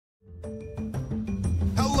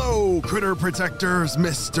Critter Protectors,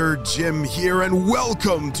 Mr. Jim here, and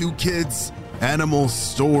welcome to Kids Animal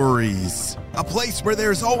Stories, a place where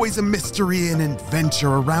there's always a mystery and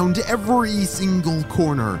adventure around every single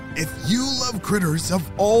corner. If you love critters of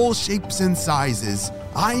all shapes and sizes,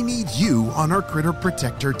 I need you on our Critter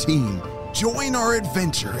Protector team. Join our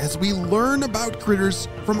adventure as we learn about critters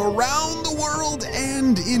from around the world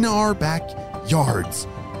and in our backyards.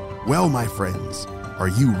 Well, my friends, are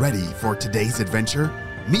you ready for today's adventure?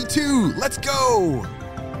 Me too! Let's go!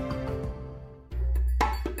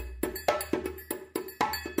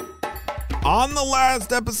 On the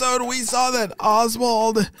last episode, we saw that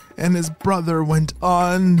Oswald and his brother went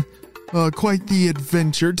on quite the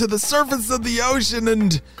adventure to the surface of the ocean,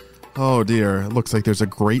 and oh dear, it looks like there's a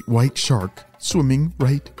great white shark swimming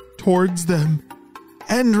right towards them.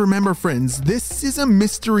 And remember, friends, this is a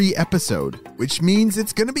mystery episode, which means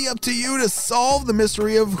it's going to be up to you to solve the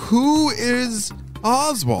mystery of who is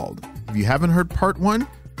Oswald. If you haven't heard part 1,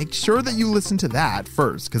 make sure that you listen to that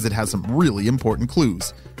first, because it has some really important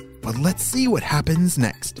clues. But let's see what happens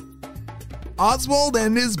next. Oswald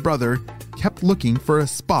and his brother kept looking for a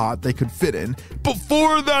spot they could fit in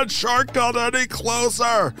before that shark got any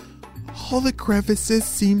closer. All the crevices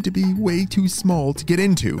seemed to be way too small to get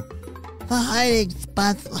into. The hiding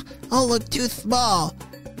spots all look too small.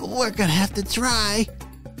 We're gonna have to try,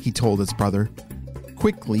 he told his brother.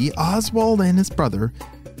 Quickly, Oswald and his brother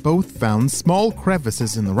both found small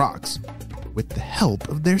crevices in the rocks. With the help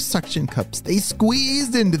of their suction cups, they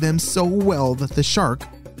squeezed into them so well that the shark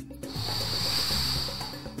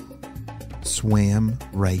swam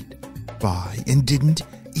right by and didn't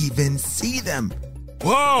even see them.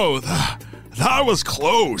 Whoa, that was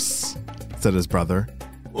close, said his brother.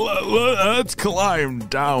 Let's climb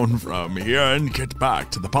down from here and get back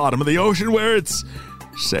to the bottom of the ocean where it's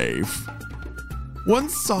safe.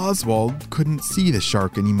 Once Oswald couldn't see the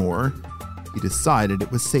shark anymore, he decided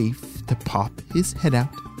it was safe to pop his head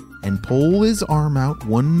out and pull his arm out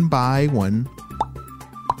one by one.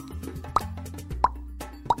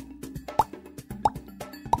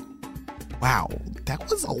 Wow, that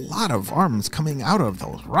was a lot of arms coming out of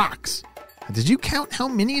those rocks. Did you count how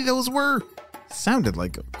many those were? Sounded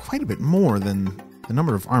like quite a bit more than the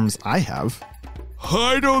number of arms I have.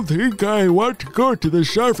 I don't think I want to go to the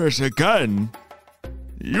surface again.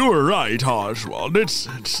 You were right, Oswald.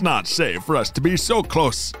 It's not safe for us to be so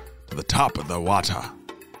close to the top of the water.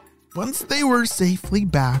 Once they were safely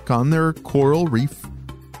back on their coral reef,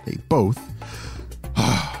 they both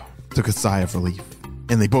took a sigh of relief,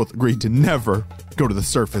 and they both agreed to never go to the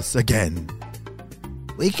surface again.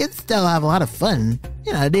 We can still have a lot of fun,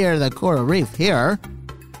 near the coral reef here.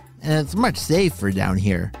 And it's much safer down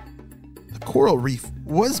here. The coral reef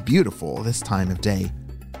was beautiful this time of day.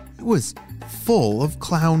 It was full of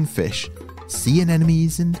clownfish, sea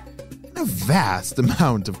anemones, and a vast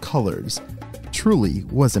amount of colors. It truly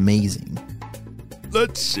was amazing.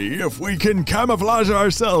 Let's see if we can camouflage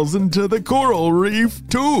ourselves into the coral reef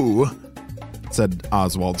too, said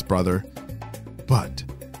Oswald's brother. But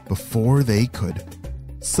before they could,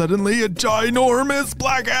 suddenly a ginormous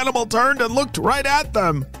black animal turned and looked right at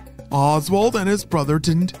them. Oswald and his brother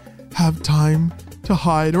didn't have time to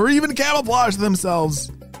hide or even camouflage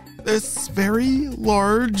themselves. This very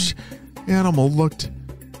large animal looked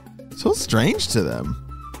so strange to them.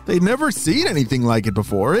 They'd never seen anything like it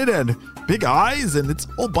before. It had big eyes and its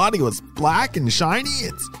whole body was black and shiny.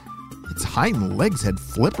 Its hind legs had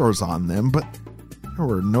flippers on them, but there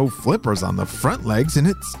were no flippers on the front legs, and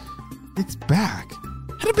its back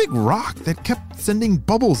had a big rock that kept sending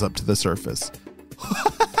bubbles up to the surface.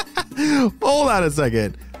 Hold on a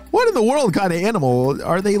second. What in the world kind of animal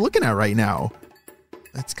are they looking at right now?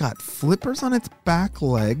 It's got flippers on its back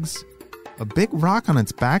legs, a big rock on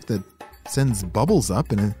its back that sends bubbles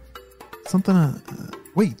up, and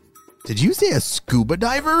wait, did you say a scuba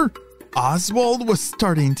diver? Oswald was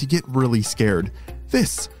starting to get really scared.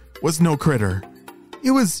 This was no critter.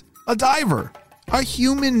 It was a diver, a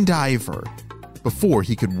human diver. Before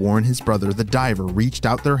he could warn his brother, the diver reached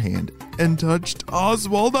out their hand and touched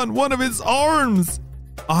Oswald on one of his arms.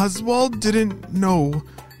 Oswald didn't know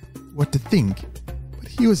what to think, but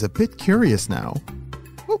he was a bit curious now.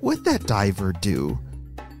 What would that diver do?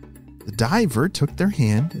 The diver took their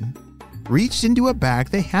hand and reached into a bag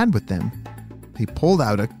they had with them. They pulled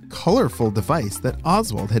out a colorful device that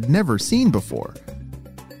Oswald had never seen before.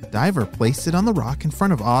 The diver placed it on the rock in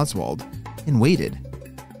front of Oswald and waited.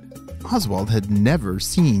 Oswald had never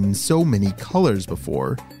seen so many colors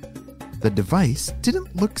before. The device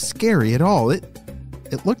didn't look scary at all.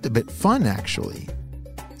 It looked a bit fun, actually.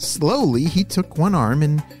 Slowly, he took one arm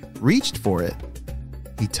and reached for it.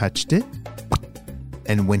 He touched it,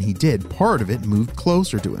 And when he did, part of it moved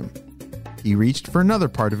closer to him. He reached for another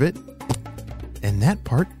part of it, and that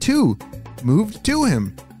part too moved to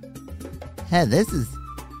him. Hey, this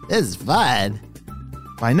is fun.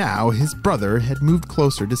 By now, his brother had moved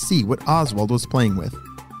closer to see what Oswald was playing with.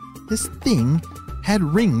 This thing had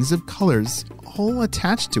rings of colors all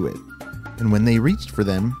attached to it, and when they reached for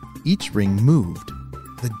them, each ring moved.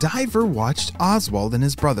 The diver watched Oswald and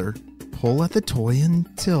his brother pull at the toy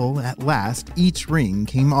until, at last, each ring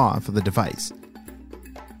came off of the device.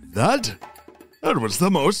 That was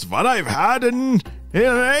the most fun I've had in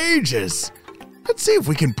ages. Let's see if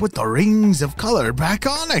we can put the rings of color back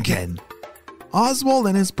on again. Oswald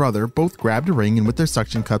and his brother both grabbed a ring and with their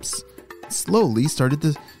suction cups slowly started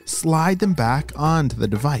to slide them back onto the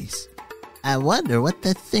device. I wonder what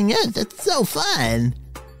this thing is. It's so fun.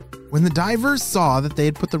 When the divers saw that they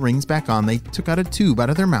had put the rings back on, they took out a tube out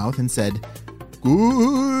of their mouth and said,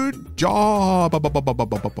 "Good job."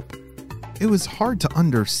 It was hard to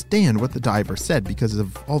understand what the diver said because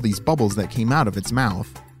of all these bubbles that came out of its mouth.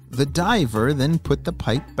 The diver then put the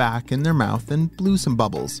pipe back in their mouth and blew some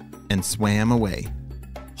bubbles and swam away.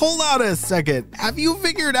 Hold on a second. Have you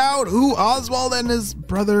figured out who Oswald and his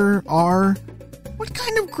brother are? What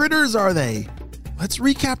kind of critters are they? Let's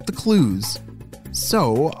recap the clues.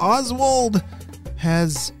 So, Oswald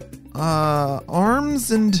has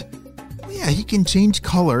arms and, he can change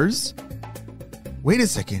colors. Wait a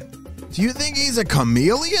second. Do you think he's a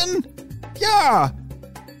chameleon? Yeah.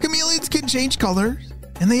 Chameleons can change colors,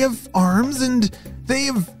 and they have arms, and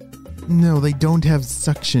no, they don't have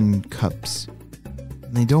suction cups.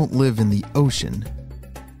 And they don't live in the ocean.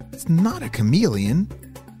 It's not a chameleon.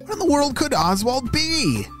 What in the world could Oswald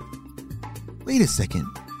be? Wait a second.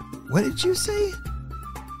 What did you say?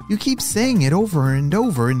 You keep saying it over and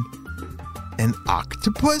over. An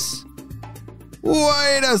octopus?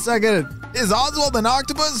 Wait a second. Is Oswald an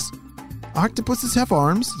octopus? Octopuses have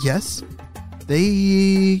arms, yes.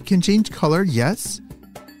 They can change color, yes.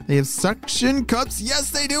 They have suction cups,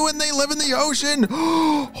 yes they do, and they live in the ocean.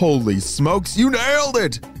 Holy smokes, you nailed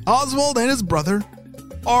it. Oswald and his brother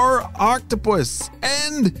are octopus,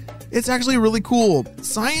 and it's actually really cool.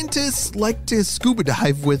 Scientists like to scuba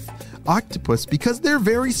dive with octopus because they're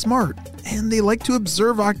very smart, and they like to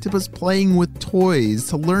observe octopus playing with toys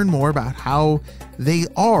to learn more about how they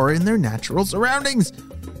are in their natural surroundings.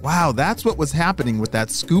 Wow, that's what was happening with that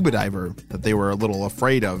scuba diver that they were a little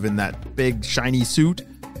afraid of in that big shiny suit.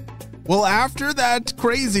 Well, after that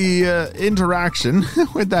crazy interaction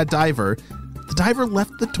with that diver, the diver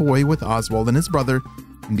left the toy with Oswald and his brother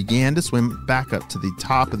and began to swim back up to the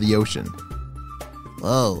top of the ocean.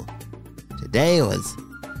 Whoa, today was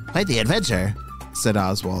quite the adventure, said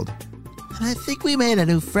Oswald. And I think we made a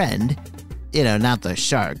new friend. You know, not the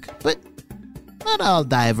shark, but not all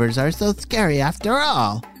divers are so scary after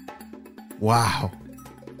all. Wow.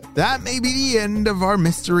 That may be the end of our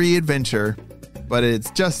mystery adventure, but it's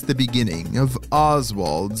just the beginning of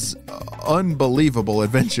Oswald's unbelievable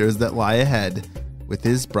adventures that lie ahead with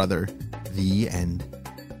his brother. The end.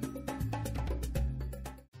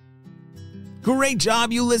 Great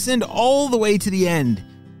job, you listened all the way to the end.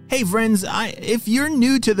 Hey friends, if you're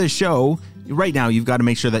new to the show, right now you've got to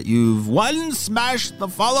make sure that you've 1, smashed the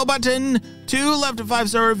follow button, 2, left a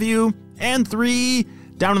 5-star review, and 3,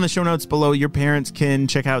 down in the show notes below, your parents can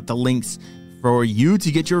check out the links for you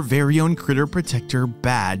to get your very own Critter Protector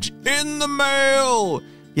badge in the mail.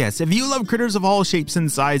 Yes, if you love critters of all shapes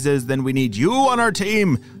and sizes, then we need you on our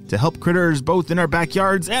team to help critters both in our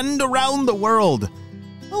backyards and around the world.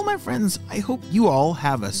 Well, my friends, I hope you all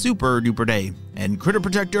have a super duper day. And Critter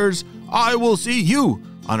Protectors, I will see you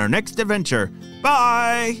on our next adventure.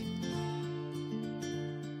 Bye!